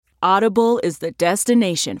Audible is the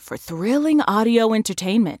destination for thrilling audio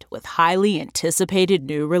entertainment with highly anticipated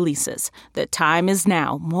new releases. The time is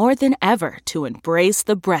now more than ever to embrace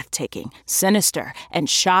the breathtaking, sinister, and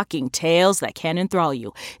shocking tales that can enthrall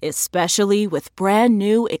you, especially with brand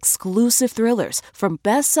new exclusive thrillers from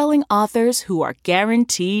best-selling authors who are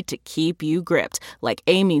guaranteed to keep you gripped, like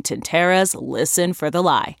Amy Tintera's Listen for the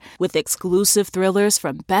Lie. With exclusive thrillers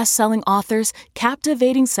from best-selling authors,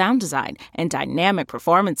 captivating sound design, and dynamic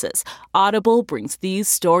performances, Audible brings these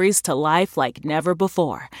stories to life like never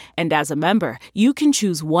before. And as a member, you can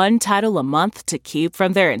choose one title a month to keep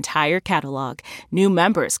from their entire catalog. New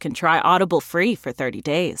members can try Audible free for 30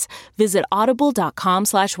 days. Visit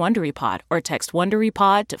audible.com/WonderyPod or text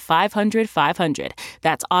WonderyPod to 500-500.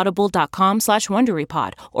 That's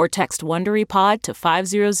audible.com/WonderyPod or text WonderyPod to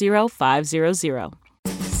 500-500.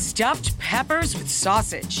 Stuffed peppers with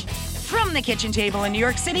sausage. From the kitchen table in New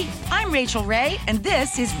York City, I'm Rachel Ray, and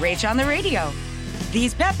this is Rach on the Radio.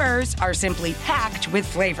 These peppers are simply packed with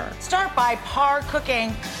flavor. Start by par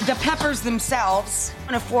cooking the peppers themselves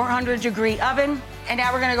in a 400-degree oven, and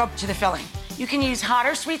now we're gonna go to the filling. You can use hot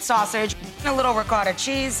or sweet sausage, a little ricotta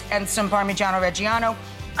cheese, and some Parmigiano Reggiano,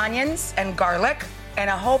 onions and garlic, and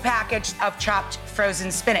a whole package of chopped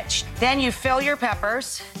frozen spinach. Then you fill your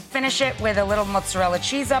peppers, finish it with a little mozzarella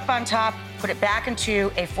cheese up on top, put it back into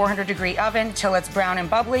a 400-degree oven till it's brown and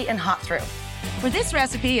bubbly and hot through. For this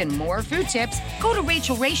recipe and more food tips, go to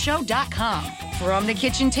RachelRayShow.com. From the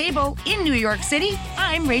kitchen table in New York City,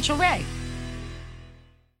 I'm Rachel Ray.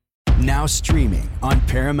 Now streaming on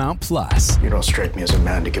Paramount Plus. You don't strike me as a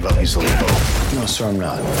man to give up easily. No, sir, I'm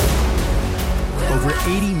not. Over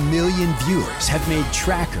 80 million viewers have made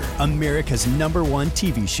Tracker America's #1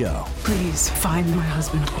 TV show. Please find my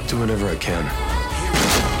husband. I'll do whatever I can.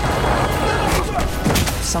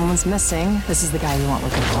 Someone's missing. This is the guy we want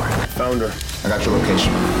looking for. Found her. I got your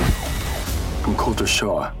location. I'm Coulter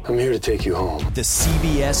Shaw. I'm here to take you home. The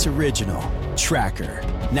CBS original, Tracker.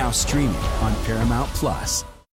 Now streaming on Paramount Plus.